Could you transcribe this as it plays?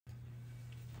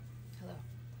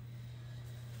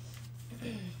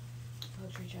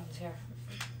Luxury Jones here.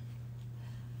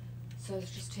 So I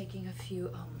was just taking a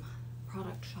few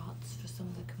product shots for some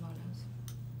of the kimonos.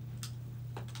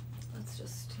 Let's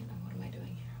just, what am I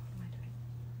doing here? What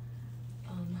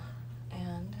am I doing?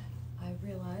 And I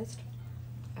realized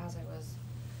as I was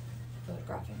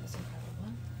photographing this incredible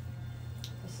one,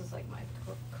 this is like my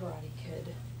Karate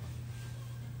Kid.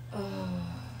 Oh,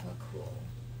 cool.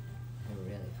 I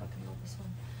really fucking love this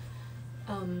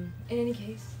one. In any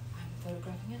case, I'm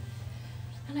photographing it,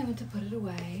 and I went to put it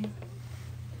away,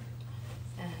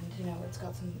 and it's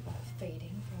got some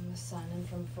fading from the sun and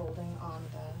from folding on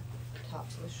the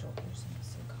tops of the shoulders, and it's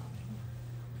so calming.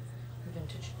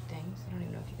 Vintage things. I don't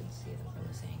even know if you can see them from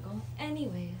this angle.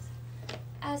 Anyways,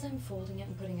 as I'm folding it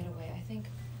and putting it away,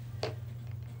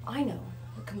 I know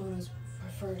that kimonos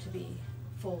prefer to be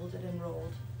folded and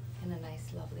rolled in a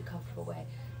nice, lovely, comfortable way,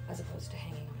 as opposed to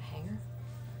hanging on a hanger,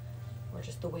 where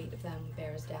just the weight of them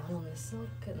bears down on the silk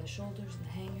and the shoulders and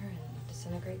the hanger and it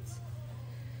disintegrates.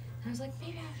 And I was like,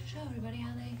 maybe I should show everybody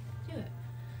how they do it.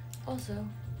 Also,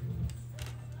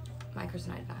 Micros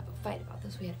and I did not have a fight about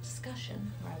this. We had a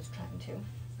discussion where I was trying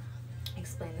to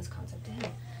explain this concept to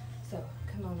him. So,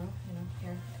 kimono,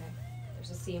 here, okay.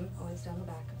 There's a seam always down the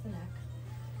back of the neck.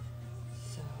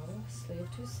 So, sleeve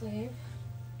to sleeve.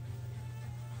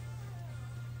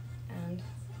 And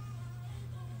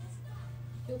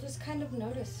you'll just kind of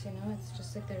notice, it's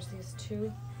just like there's these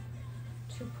two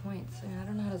points. I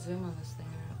don't know how to zoom on this thing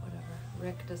or whatever.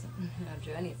 Rick doesn't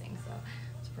do anything, so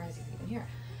I'm surprised he's even here.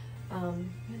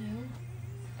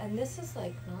 And this is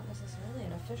like not necessarily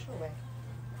an official way.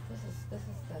 This is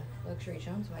the Luxury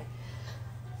Jones way.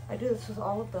 I do this with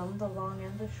all of them, the long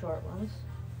and the short ones.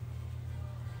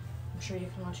 I'm sure you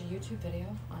can watch a YouTube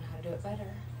video on how to do it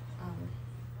better.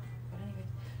 But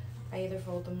anyways, I either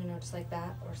fold them, just like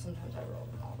that, or sometimes I roll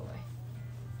them all the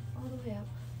way up.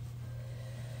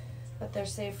 But they're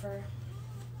safer,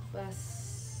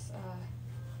 less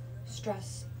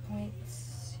stress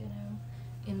points,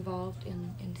 involved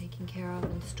in taking care of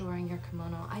and storing your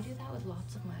kimono. I do that with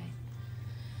lots of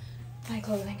my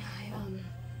clothing. I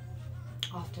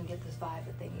often get this vibe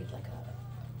that they need like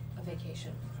a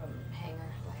vacation from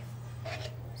hanger life.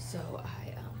 So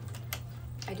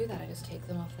I do that. I just take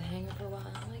them off the hanger for a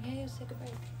while. I'm like, hey, let's take a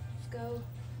break. Let's go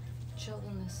chill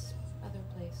in this other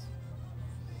place.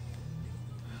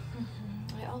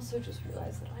 I also just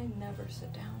realized that I never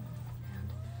sit down, and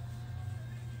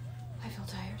I feel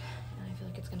tired, and I feel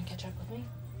like it's gonna catch up with me.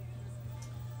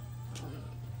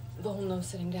 The whole no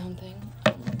sitting down thing,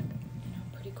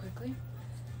 pretty quickly.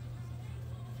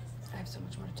 I have so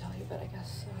much more to tell you, but I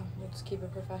guess we'll just keep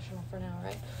it professional for now,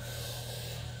 right?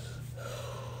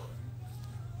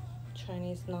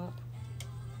 Chinese knot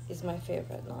is my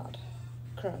favorite knot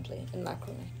currently in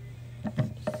macrame.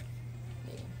 Just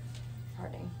maybe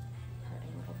parting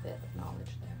little bit of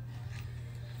knowledge there.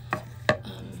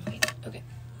 Okay,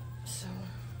 so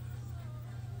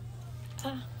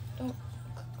don't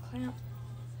clamp.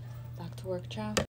 Back to work, ciao.